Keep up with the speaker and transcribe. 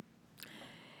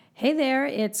Hey there,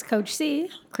 it's Coach C,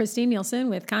 Christine Nielsen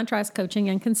with Contrast Coaching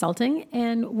and Consulting,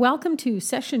 and welcome to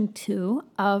session 2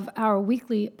 of our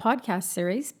weekly podcast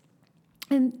series.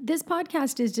 And this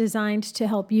podcast is designed to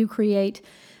help you create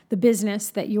the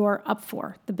business that you're up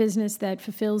for, the business that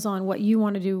fulfills on what you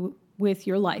want to do with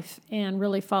your life and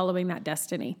really following that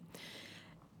destiny.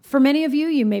 For many of you,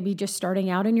 you may be just starting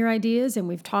out in your ideas, and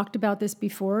we've talked about this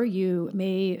before. You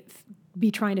may be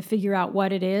trying to figure out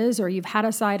what it is, or you've had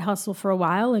a side hustle for a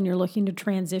while and you're looking to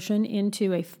transition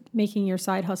into making your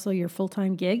side hustle your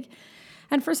full-time gig.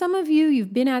 And for some of you,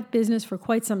 you've been at business for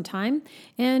quite some time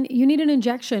and you need an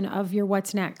injection of your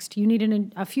what's next. You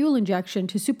need a fuel injection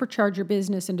to supercharge your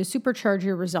business and to supercharge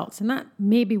your results. And that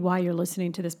may be why you're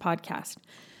listening to this podcast.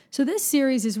 So this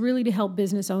series is really to help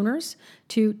business owners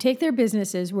to take their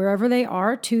businesses wherever they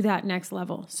are to that next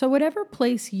level. So whatever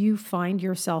place you find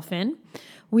yourself in,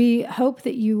 we hope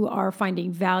that you are finding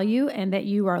value and that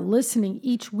you are listening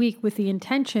each week with the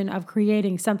intention of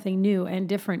creating something new and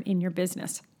different in your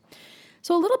business.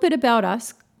 So a little bit about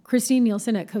us, Christine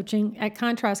Nielsen at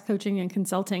Contrast Coaching and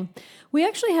Consulting. We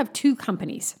actually have two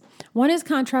companies. One is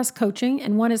Contrast Coaching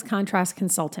and one is Contrast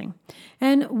Consulting.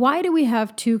 And why do we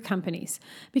have two companies?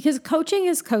 Because coaching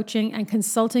is coaching and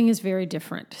consulting is very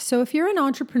different. So if you're an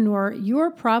entrepreneur,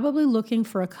 you're probably looking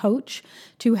for a coach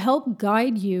to help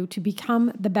guide you to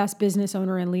become the best business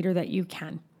owner and leader that you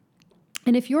can.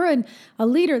 And if you're a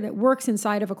leader that works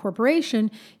inside of a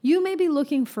corporation, you may be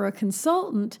looking for a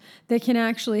consultant that can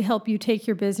actually help you take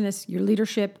your business, your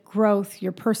leadership, growth,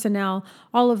 your personnel,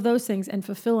 all of those things and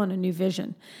fulfill on a new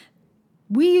vision.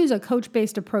 We use a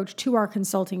coach-based approach to our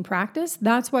consulting practice.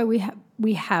 That's why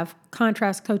we have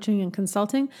Contrast Coaching and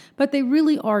Consulting, but they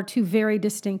really are two very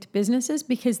distinct businesses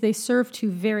because they serve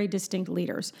two very distinct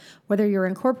leaders. Whether you're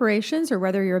in corporations or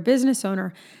whether you're a business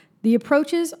owner, the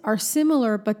approaches are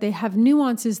similar, but they have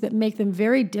nuances that make them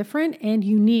very different and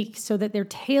unique so that they're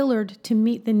tailored to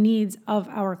meet the needs of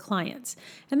our clients.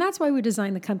 And that's why we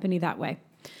designed the company that way.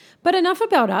 But enough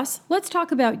about us. Let's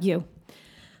talk about you.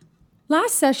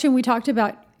 Last session, we talked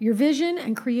about your vision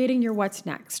and creating your what's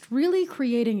next. Really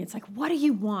creating, it's like, what do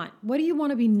you want? What do you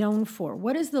want to be known for?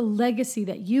 What is the legacy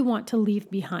that you want to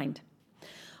leave behind?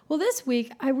 Well, this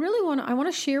week, I want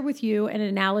to share with you an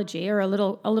analogy or a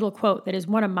little quote that is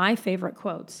one of my favorite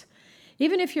quotes.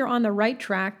 Even if you're on the right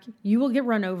track, you will get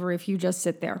run over if you just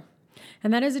sit there.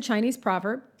 And that is a Chinese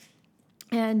proverb.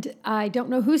 And I don't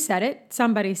know who said it.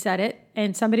 Somebody said it,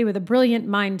 and somebody with a brilliant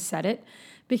mind said it,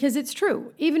 because it's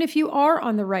true. Even if you are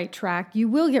on the right track, you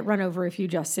will get run over if you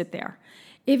just sit there.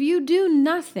 If you do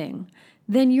nothing,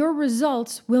 then your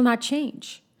results will not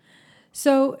change.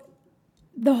 So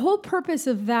the whole purpose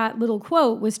of that little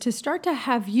quote was to start to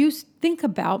have you think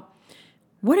about,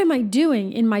 what am I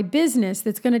doing in my business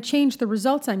that's going to change the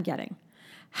results I'm getting?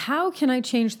 How can I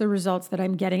change the results that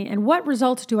I'm getting? And what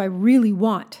results do I really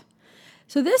want?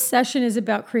 So this session is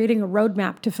about creating a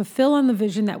roadmap to fulfill on the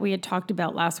vision that we had talked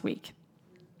about last week.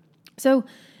 So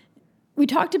we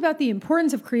talked about the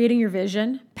importance of creating your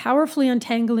vision, powerfully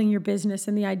untangling your business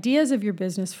and the ideas of your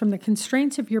business from the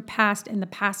constraints of your past and the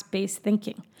past-based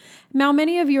thinking. Now,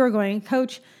 many of you are going,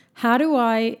 Coach, how do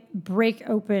I break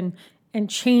open and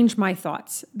change my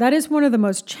thoughts? That is one of the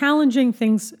most challenging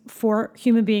things for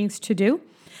human beings to do.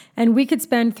 And we could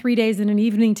spend 3 days and an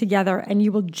evening together and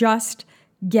you will just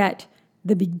get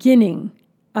the beginning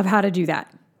of how to do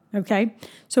that. Okay.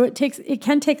 So it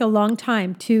can take a long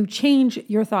time to change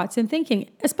your thoughts and thinking,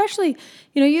 especially,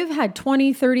 you've had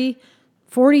 20, 30,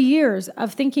 40 years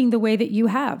of thinking the way that you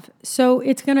have. So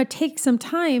it's going to take some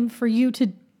time for you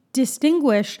to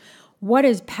distinguish what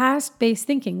is past-based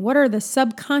thinking. What are the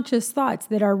subconscious thoughts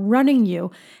that are running you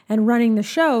and running the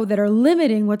show that are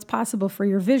limiting what's possible for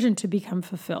your vision to become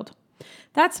fulfilled?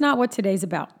 That's not what today's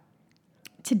about.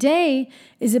 Today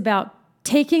is about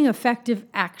taking effective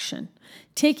action.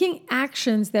 Taking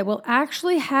actions that will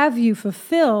actually have you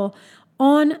fulfill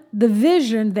on the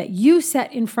vision that you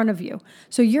set in front of you.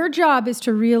 So your job is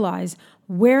to realize,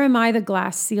 where am I the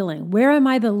glass ceiling? Where am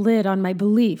I the lid on my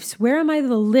beliefs? Where am I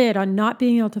the lid on not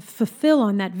being able to fulfill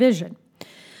on that vision?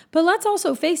 But let's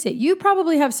also face it, you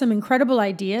probably have some incredible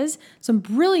ideas, some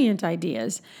brilliant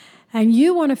ideas, and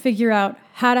you want to figure out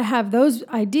how to have those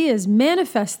ideas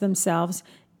manifest themselves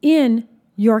in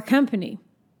your company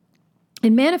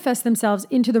and manifest themselves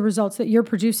into the results that you're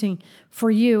producing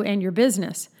for you and your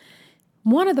business.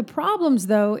 One of the problems,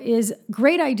 though, is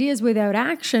great ideas without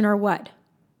action are what?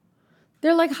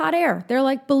 They're like hot air. They're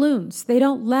like balloons. They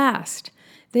don't last.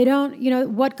 They don't,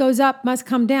 what goes up must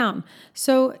come down.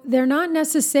 So they're not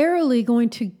necessarily going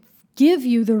to give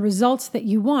you the results that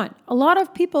you want. A lot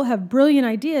of people have brilliant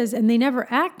ideas and they never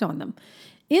act on them.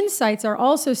 Insights are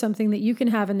also something that you can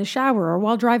have in the shower or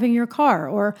while driving your car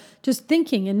or just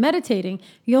thinking and meditating.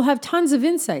 You'll have tons of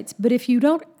insights, but if you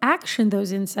don't action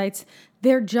those insights,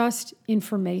 they're just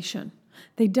information.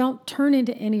 They don't turn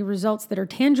into any results that are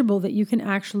tangible that you can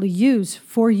actually use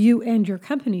for you and your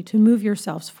company to move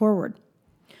yourselves forward.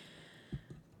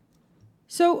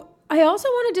 So I also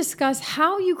want to discuss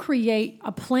how you create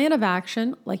a plan of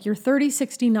action like your 30,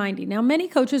 60, 90. Now, many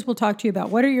coaches will talk to you about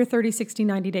what are your 30, 60,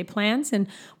 90-day plans. And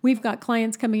we've got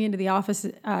clients coming into the office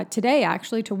today,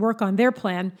 actually, to work on their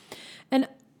plan. And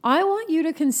I want you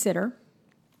to consider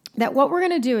that what we're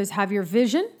going to do is have your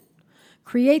vision,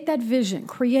 create that vision,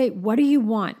 create what do you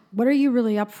want? What are you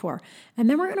really up for? And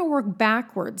then we're going to work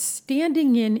backwards,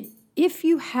 standing in if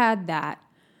you had that,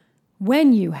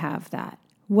 when you have that,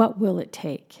 what will it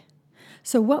take?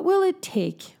 So what will it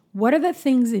take? What are the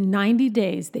things in 90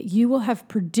 days that you will have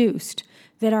produced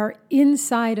that are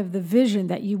inside of the vision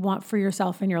that you want for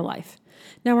yourself in your life?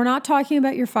 Now, we're not talking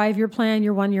about your 5-year plan,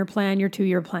 your 1-year plan, your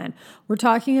 2-year plan. We're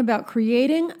talking about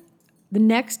creating the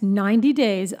next 90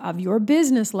 days of your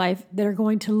business life that are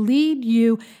going to lead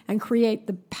you and create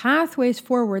the pathways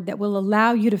forward that will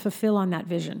allow you to fulfill on that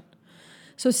vision.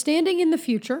 So standing in the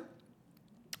future,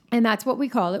 and that's what we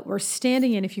call it. We're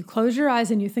standing in. If you close your eyes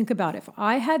and you think about if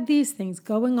I had these things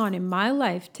going on in my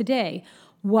life today,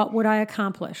 what would I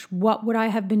accomplish? What would I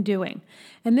have been doing?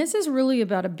 And this is really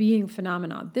about a being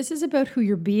phenomenon. This is about who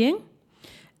you're being,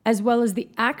 as well as the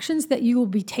actions that you will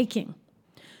be taking.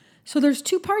 So there's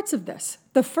 2 parts of this.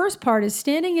 The first part is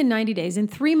standing in 90 days, in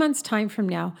 3 months' time from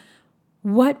now,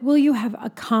 what will you have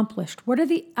accomplished? What are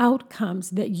the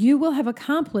outcomes that you will have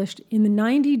accomplished in the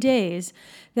 90 days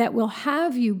that will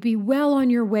have you be well on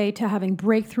your way to having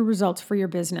breakthrough results for your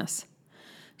business?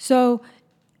 So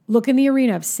look in the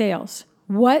arena of sales.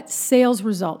 What sales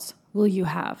results will you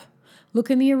have?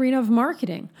 Look in the arena of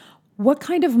marketing. What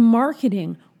kind of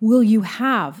marketing will you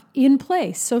have in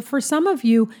place? So for some of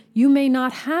you, you may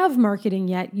not have marketing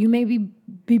yet. You may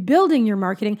be building your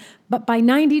marketing, but by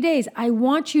 90 days, I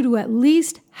want you to at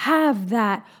least have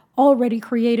that already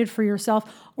created for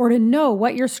yourself or to know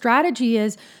what your strategy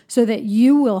is so that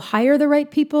you will hire the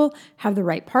right people, have the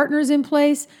right partners in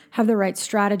place, have the right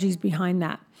strategies behind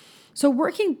that. So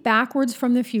working backwards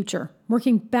from the future,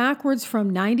 working backwards from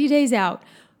 90 days out,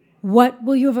 what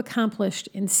will you have accomplished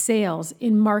in sales,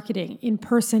 in marketing, in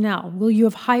personnel? Will you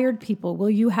have hired people? Will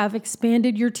you have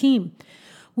expanded your team?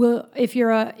 If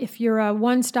you're a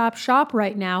one-stop shop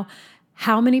right now,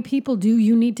 how many people do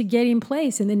you need to get in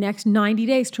place in the next 90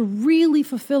 days to really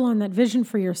fulfill on that vision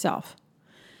for yourself?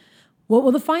 What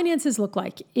will the finances look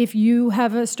like? If you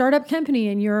have a startup company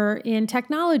and you're in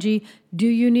technology, do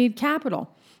you need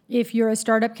capital? If you're a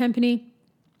startup company,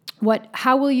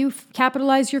 how will you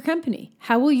capitalize your company?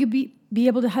 How will you be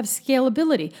able to have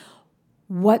scalability?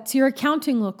 What's your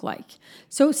accounting look like?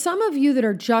 So some of you that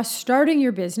are just starting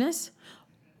your business,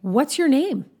 what's your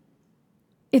name?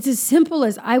 It's as simple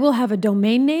as I will have a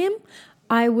domain name.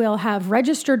 I will have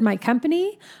registered my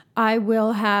company. I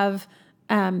will have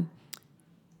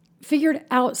figured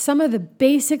out some of the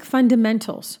basic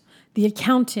fundamentals. The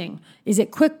accounting, is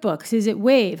it QuickBooks? Is it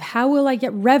Wave? How will I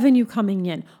get revenue coming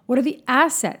in? What are the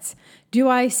assets? Do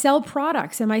I sell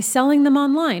products? Am I selling them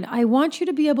online? I want you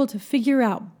to be able to figure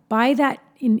out by that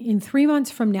in 3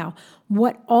 months from now,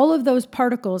 what all of those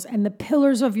particles and the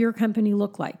pillars of your company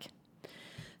look like.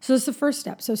 So that's the first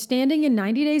step. So standing in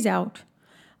 90 days out,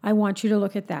 I want you to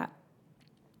look at that.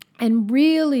 And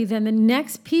really, then the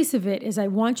next piece of it is I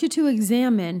want you to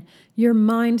examine your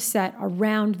mindset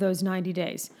around those 90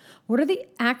 days. What are the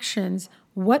actions?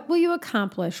 What will you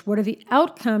accomplish? What are the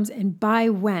outcomes? And by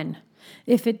when?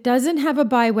 If it doesn't have a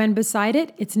by when beside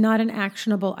it, it's not an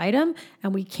actionable item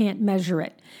and we can't measure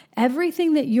it.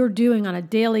 Everything that you're doing on a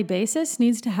daily basis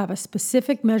needs to have a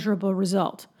specific measurable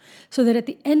result so that at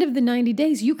the end of the 90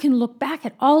 days, you can look back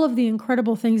at all of the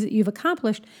incredible things that you've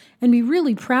accomplished and be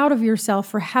really proud of yourself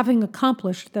for having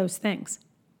accomplished those things.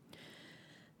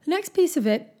 The next piece of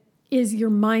it is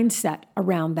your mindset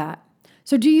around that.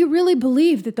 So do you really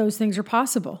believe that those things are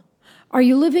possible? Are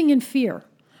you living in fear?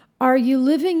 Are you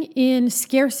living in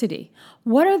scarcity?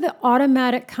 What are the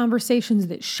automatic conversations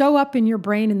that show up in your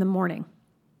brain in the morning?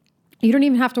 You don't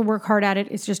even have to work hard at it.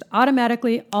 It's just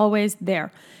automatically always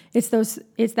there. It's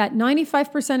that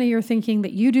 95% of your thinking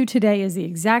that you do today is the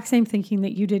exact same thinking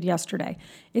that you did yesterday.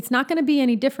 It's not going to be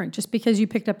any different just because you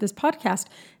picked up this podcast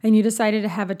and you decided to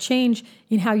have a change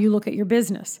in how you look at your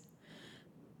business.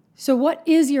 So what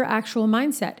is your actual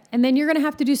mindset? And then you're going to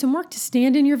have to do some work to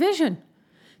stand in your vision.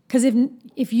 Because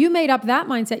if you made up that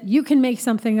mindset, you can make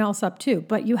something else up too.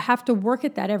 But you have to work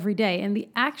at that every day. And the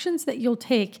actions that you'll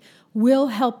take will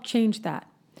help change that.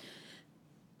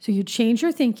 So you change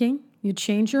your thinking, you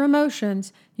change your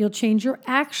emotions, you'll change your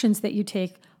actions that you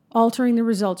take, altering the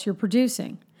results you're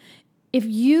producing. If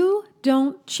you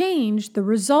don't change the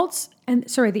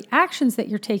the actions that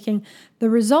you're taking, the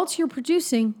results you're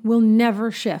producing will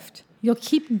never shift. You'll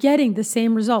keep getting the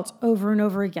same results over and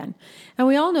over again. And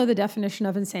we all know the definition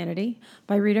of insanity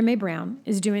by Rita Mae Brown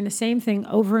is doing the same thing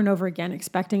over and over again,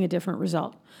 expecting a different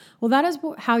result. Well, that is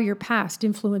how your past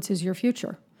influences your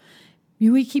future.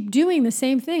 We keep doing the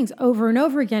same things over and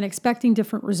over again, expecting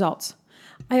different results.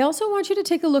 I also want you to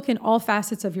take a look in all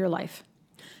facets of your life.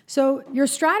 So your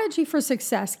strategy for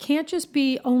success can't just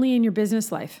be only in your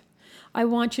business life. I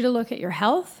want you to look at your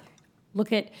health,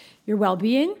 look at your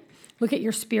well-being, look at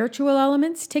your spiritual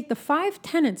elements. Take the 5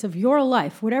 tenets of your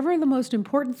life, whatever the most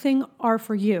important thing are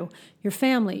for you, your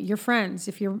family, your friends,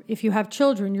 if you have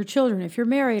children, your children, if you're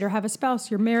married or have a spouse,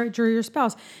 your marriage or your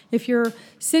spouse, if you're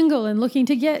single and looking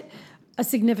to get a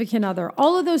significant other,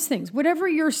 all of those things, whatever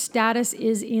your status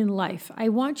is in life, I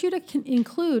want you to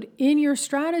include in your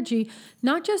strategy,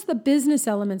 not just the business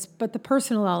elements, but the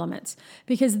personal elements,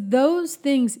 because those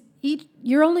things,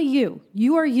 you're only you.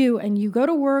 You are you, and you go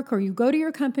to work or you go to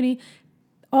your company.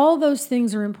 All those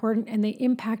things are important and they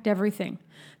impact everything.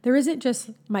 There isn't just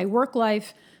my work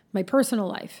life, my personal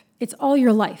life. It's all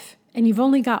your life, and you've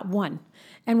only got one.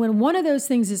 And when one of those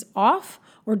things is off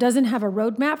or doesn't have a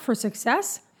roadmap for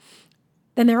success,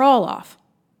 then they're all off.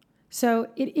 So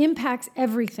it impacts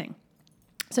everything.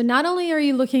 So not only are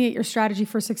you looking at your strategy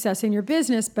for success in your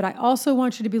business, but I also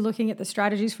want you to be looking at the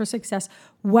strategies for success.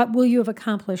 What will you have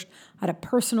accomplished at a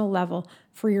personal level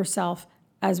for yourself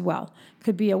as well?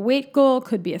 Could be a weight goal,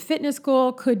 could be a fitness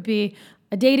goal, could be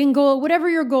a dating goal, whatever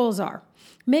your goals are.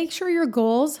 Make sure your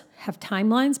goals have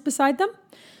timelines beside them.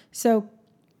 So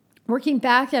working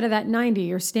back out of that 90,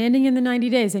 you're standing in the 90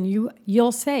 days and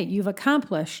you'll say you've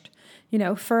accomplished.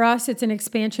 For us, it's an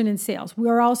expansion in sales.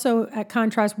 We're also, at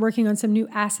Contrast, working on some new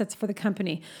assets for the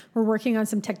company. We're working on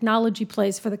some technology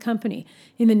plays for the company.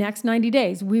 In the next 90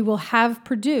 days, we will have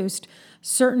produced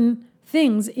certain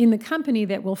things in the company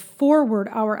that will forward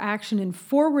our action and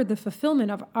forward the fulfillment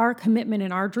of our commitment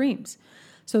and our dreams.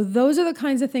 So those are the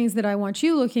kinds of things that I want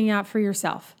you looking at for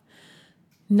yourself.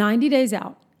 90 days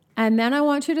out. And then I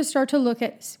want you to start to look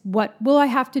at what will I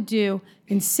have to do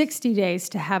in 60 days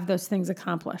to have those things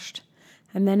accomplished.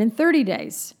 And then in 30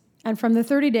 days, and from the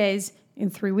 30 days in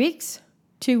 3 weeks,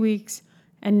 2 weeks,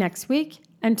 and next week,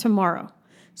 and tomorrow.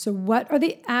 So what are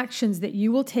the actions that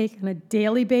you will take on a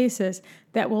daily basis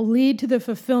that will lead to the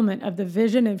fulfillment of the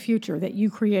vision and future that you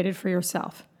created for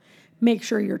yourself? Make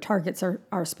sure your targets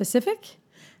are specific.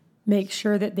 Make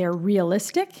sure that they're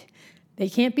realistic. They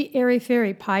can't be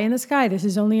airy-fairy, pie in the sky. This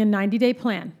is only a 90-day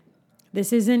plan.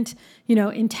 This isn't,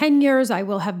 in 10 years, I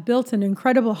will have built an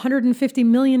incredible $150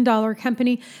 million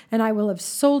company and I will have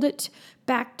sold it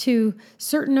back to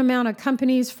certain amount of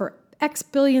companies for X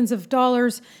billions of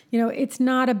dollars. It's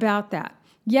not about that.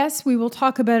 Yes, we will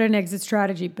talk about an exit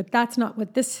strategy, but that's not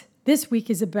what this week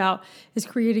is about, is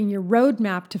creating your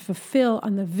roadmap to fulfill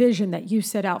on the vision that you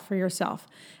set out for yourself.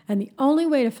 And the only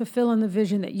way to fulfill on the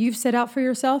vision that you've set out for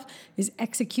yourself is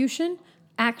execution,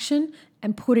 action,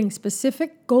 and putting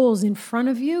specific goals in front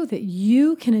of you that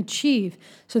you can achieve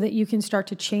so that you can start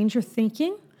to change your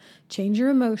thinking, change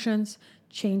your emotions,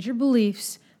 change your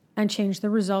beliefs, and change the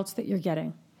results that you're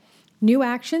getting. New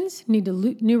actions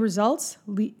new results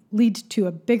lead to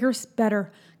a bigger,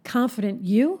 better, confident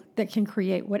you that can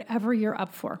create whatever you're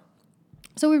up for.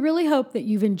 So we really hope that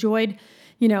you've enjoyed,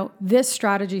 this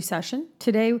strategy session.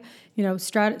 Today,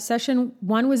 session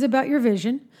 1 was about your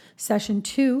vision. Session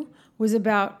 2 was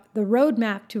about the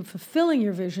roadmap to fulfilling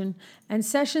your vision. And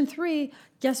session 3,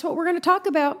 guess what we're going to talk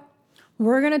about?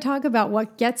 We're going to talk about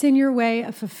what gets in your way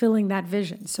of fulfilling that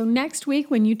vision. So next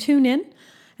week, when you tune in,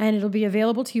 and it'll be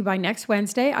available to you by next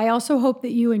Wednesday. I also hope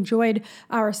that you enjoyed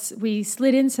we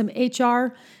slid in some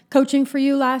HR coaching for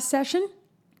you last session.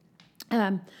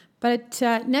 But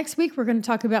next week, we're going to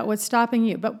talk about what's stopping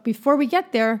you. But before we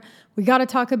get there, we got to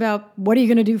talk about what are you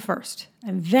going to do first?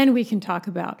 And then we can talk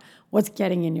about what's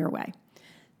getting in your way.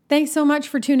 Thanks so much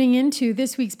for tuning in to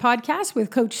this week's podcast with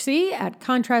Coach C at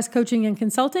Contrast Coaching and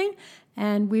Consulting.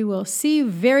 And we will see you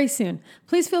very soon.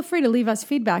 Please feel free to leave us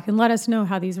feedback and let us know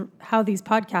how these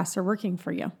podcasts are working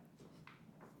for you.